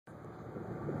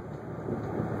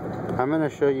I'm going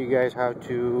to show you guys how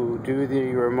to do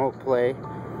the remote play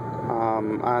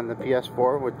on the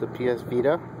PS4 with the PS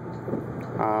Vita.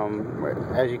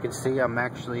 As you can see, I'm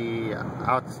actually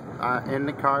out in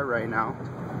the car right now.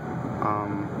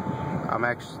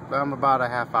 I'm about a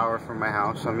half hour from my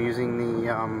house. I'm using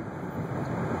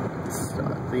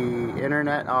the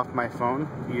internet off my phone,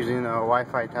 using a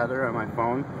Wi-Fi tether on my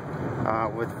phone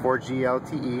with 4G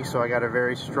LTE, so I got a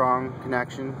very strong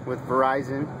connection with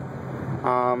Verizon.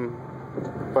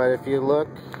 But if you look,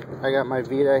 I got my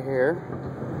Vita here,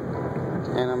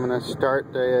 and I'm going to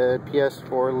start the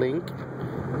PS4 link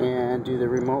and do the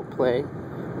remote play.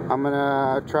 I'm going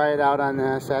to try it out on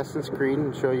the Assassin's Creed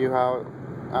and show you how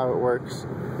it works.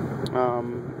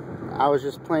 I was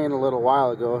just playing a little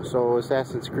while ago, so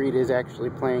Assassin's Creed is actually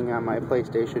playing on my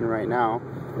PlayStation right now.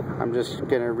 I'm just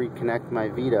going to reconnect my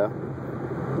Vita.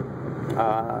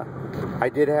 I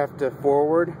did have to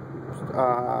forward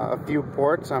a few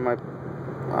ports on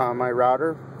my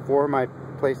router for my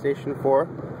PlayStation 4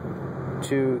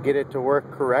 to get it to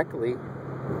work correctly,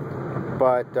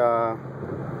 but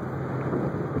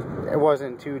it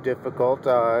wasn't too difficult.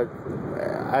 I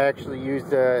actually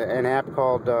used an app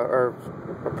called, or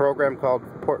a program called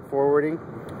Port Forwarding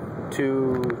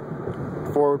to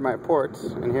forward my ports,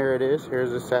 and here it is.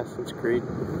 Here's Assassin's Creed.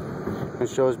 It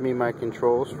shows me my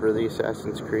controls for the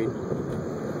Assassin's Creed,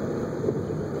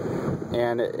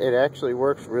 and it actually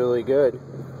works really good.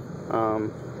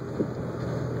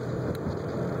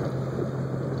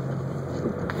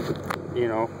 You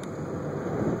know,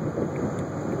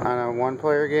 on a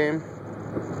one-player game,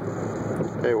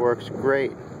 it works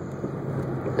great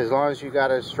as long as you got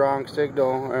a strong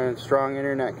signal and strong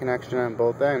internet connection on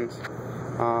both ends.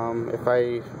 If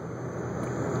I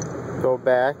go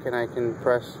back and I can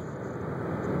press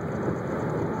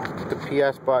the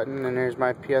PS button, and here's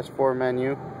my PS4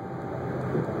 menu.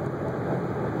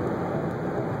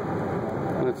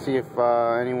 Let's see if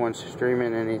anyone's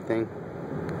streaming anything.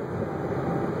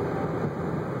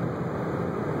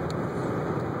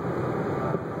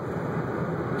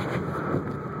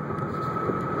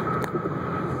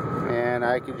 And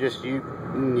I could just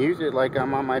use it like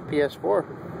I'm on my PS4,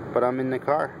 but I'm in the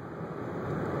car.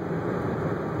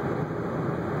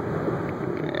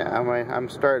 Yeah, I'm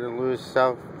starting to lose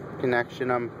self-connection.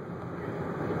 I'm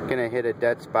gonna hit a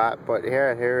dead spot, but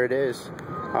here it is.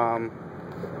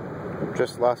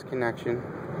 Just lost connection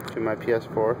to my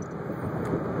PS4.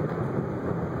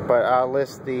 But I'll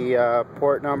list the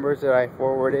port numbers that I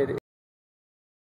forwarded